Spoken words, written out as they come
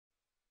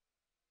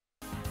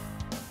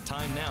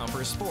Time now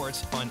for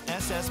sports on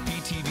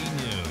SSPTV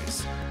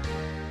News.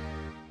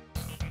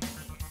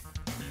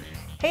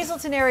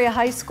 Hazleton Area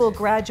High School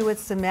graduate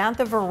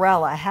Samantha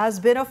Varela has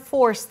been a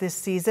force this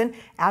season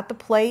at the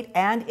plate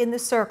and in the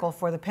circle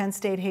for the Penn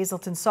State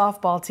Hazleton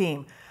softball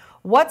team.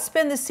 What's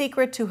been the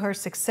secret to her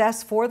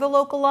success for the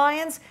local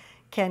Lions?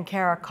 Ken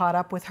Kara caught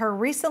up with her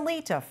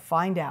recently to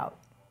find out.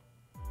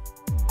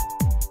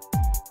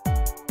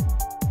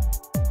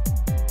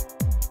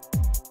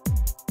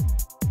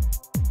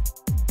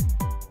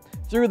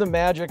 Through the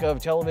magic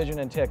of television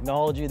and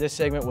technology, this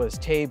segment was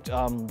taped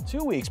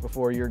 2 weeks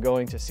before you're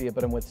going to see it,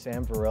 but I'm with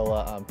Sam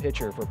Varela,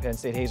 pitcher for Penn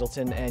State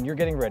Hazleton, and you're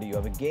getting ready. You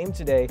have a game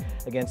today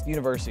against the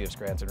University of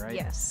Scranton, right?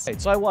 Yes.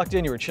 Right, so I walked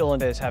in, you were chilling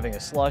days having a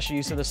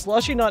slushie. So the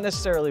slushie, not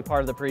necessarily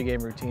part of the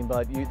pregame routine,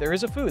 but there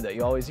is a food that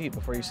you always eat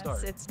before you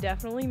start. It's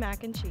definitely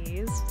mac and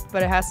cheese,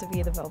 but it has to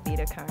be the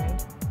Velveeta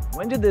kind.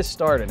 When did this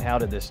start and how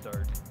did this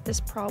start? This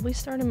probably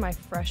started my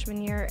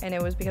freshman year, and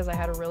it was because I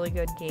had a really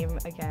good game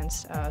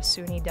against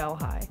SUNY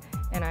Delhi,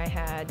 and I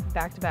had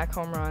back-to-back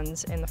home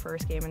runs in the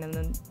first game, and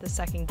then the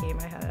second game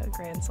I had a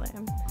grand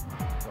slam.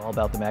 It's all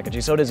about the mac and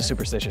cheese. So it is a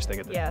superstitious thing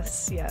at this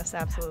point. Yes,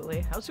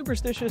 absolutely. How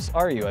superstitious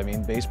are you? I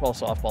mean, baseball,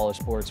 softball are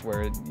sports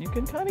where you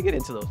can kind of get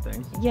into those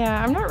things.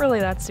 Yeah, I'm not really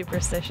that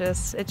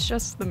superstitious. It's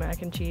just the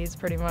mac and cheese,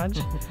 pretty much.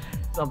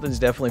 Something's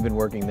definitely been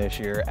working this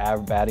year.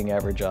 Batting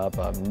average up,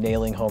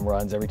 nailing home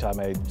runs. Every time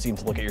I seem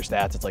to look at your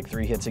stats, it's like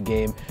 3 hits a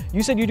game.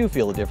 You said you do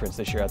feel a difference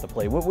this year at the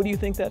plate. What do you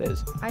think that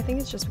is? I think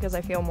it's just because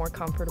I feel more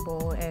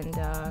comfortable, and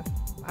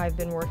I've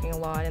been working a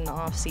lot in the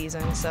off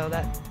season, so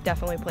that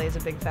definitely plays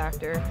a big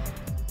factor.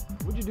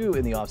 What'd you do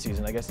in the off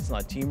season? I guess it's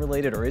not team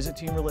related, or is it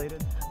team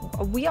related?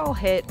 We all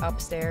hit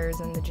upstairs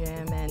in the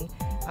gym,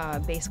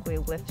 and basically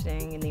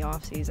lifting in the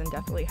off season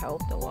definitely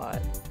helped a lot.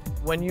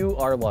 When you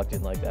are locked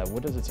in like that,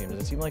 what does it seem?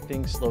 Does it seem like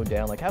things slow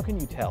down? Like, how can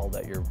you tell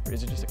that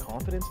is it just a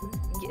confidence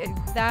thing?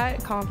 Yeah,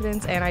 that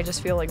confidence, and I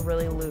just feel like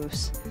really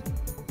loose.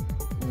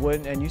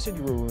 And you said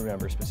you will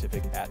remember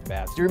specific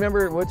at-bats. Do you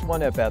remember what's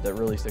one at-bat that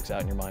really sticks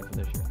out in your mind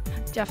from this year?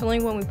 Definitely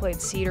when we played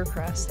Cedar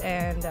Crest,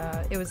 and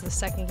it was the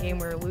second game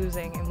we were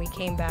losing, and we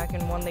came back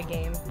and won the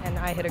game, and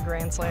I hit a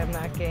grand slam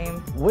that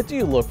game. What do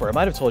you look for? I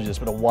might have told you this,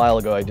 but a while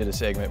ago I did a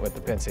segment with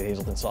the Penn State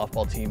Hazleton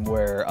softball team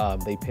where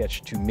they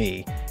pitched to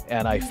me,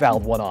 and I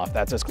fouled one off.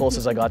 That's as close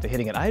as I got to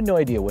hitting it. I had no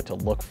idea what to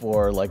look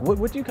for. Like,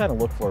 what do you kind of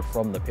look for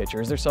from the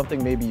pitcher? Is there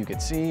something maybe you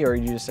could see, or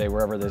you just say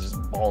wherever this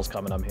ball's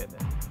coming, I'm hitting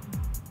it?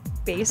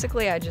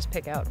 Basically, I just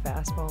pick out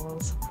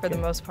fastballs for the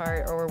most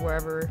part, or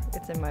wherever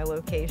it's in my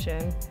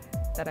location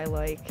that I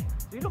like.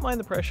 So you don't mind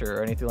the pressure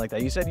or anything like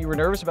that? You said you were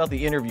nervous about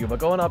the interview, but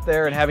going up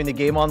there and having the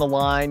game on the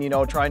line, you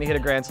know, trying to hit a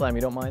grand slam,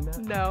 you don't mind that?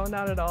 No,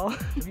 not at all.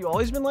 Have you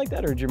always been like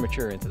that, or did you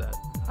mature into that?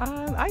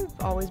 I've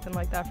always been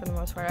like that for the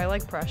most part. I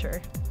like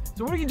pressure.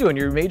 So what are you doing?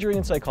 You're majoring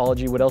in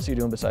psychology. What else are you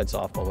doing besides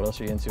softball? What else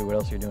are you into? What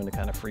else are you doing to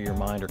kind of free your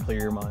mind or clear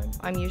your mind?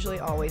 I'm usually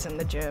always in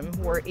the gym.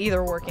 We're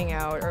either working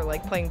out or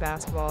like playing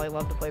basketball. I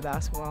love to play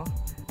basketball.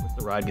 What's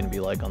the ride going to be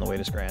like on the way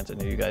to Scranton?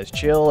 Do you guys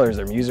chill, or is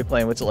there music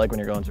playing? What's it like when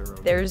you're going to a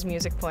road? There's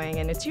music playing,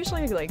 and it's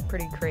usually like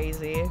pretty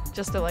crazy,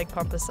 just to like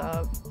pump us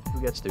up.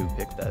 Who gets to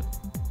pick that?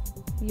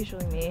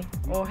 Usually me.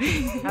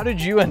 How did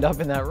you end up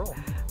in that role?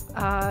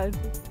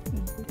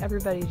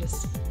 Everybody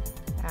just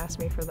asked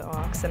me for the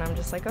aux, and I'm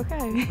just like,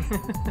 okay. You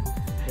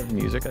have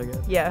music, I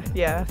guess?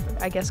 Yeah.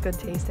 I guess good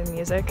taste in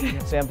music.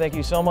 Sam, thank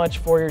you so much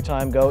for your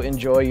time. Go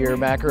enjoy your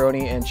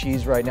macaroni and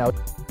cheese right now.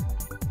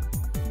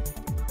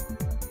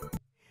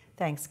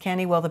 Thanks,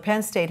 Kenny. Well, the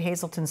Penn State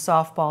Hazleton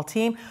softball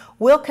team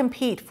will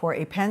compete for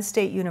a Penn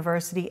State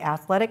University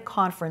Athletic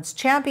Conference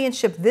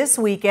championship this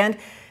weekend.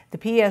 The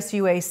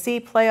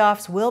PSUAC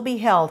playoffs will be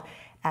held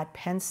at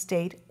Penn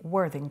State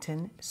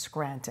Worthington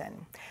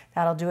Scranton.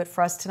 That'll do it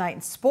for us tonight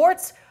in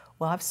sports.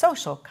 We'll have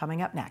social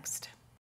coming up next.